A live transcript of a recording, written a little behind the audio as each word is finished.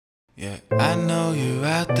Yeah, I know you're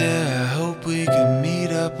out there, I hope we can meet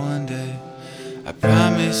up one day. I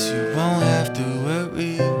promise you won't have to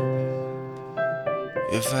worry.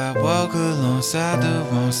 If I walk alongside the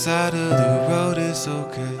wrong side of the road, it's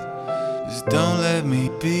okay. Just don't let me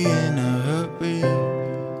be in a hurry.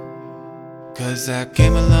 Cause I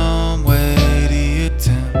came a long way to your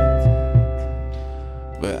town,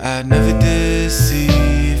 but I never did see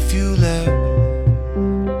if you left.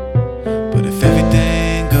 But if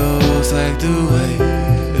everything goes like the way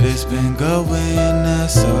that it's been going,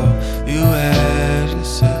 that's all you had to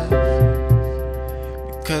say.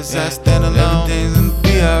 Because I stand alone, everything's gonna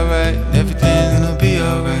be alright, everything's gonna be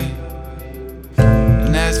alright.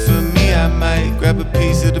 And as for me, I might grab a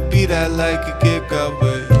piece of the beat I like and get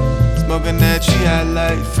going. Smoking that tree I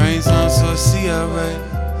like, frames on so I see alright.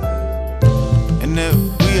 And if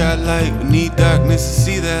we are light, we need darkness to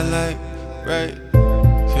see that light, right?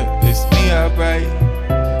 Yeah, it's me alright,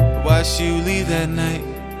 watch you leave that night.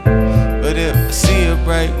 But if I see it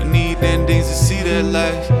bright, we need endings to see that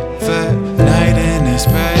life. Fat night and it's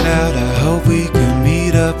bright out, I hope we can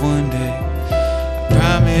meet up one day. I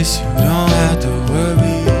promise you don't have to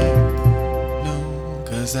worry, no.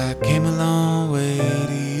 Cause I came a long way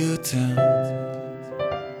to your town,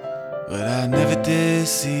 but I never did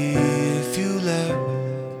see if you left.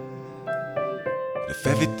 If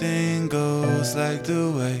everything goes like the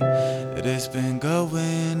way that it's been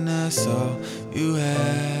going, that's all you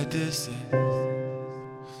had to say.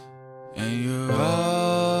 And you're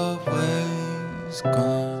always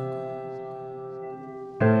gone.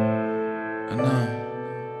 I know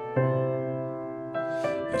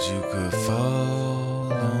that you could fall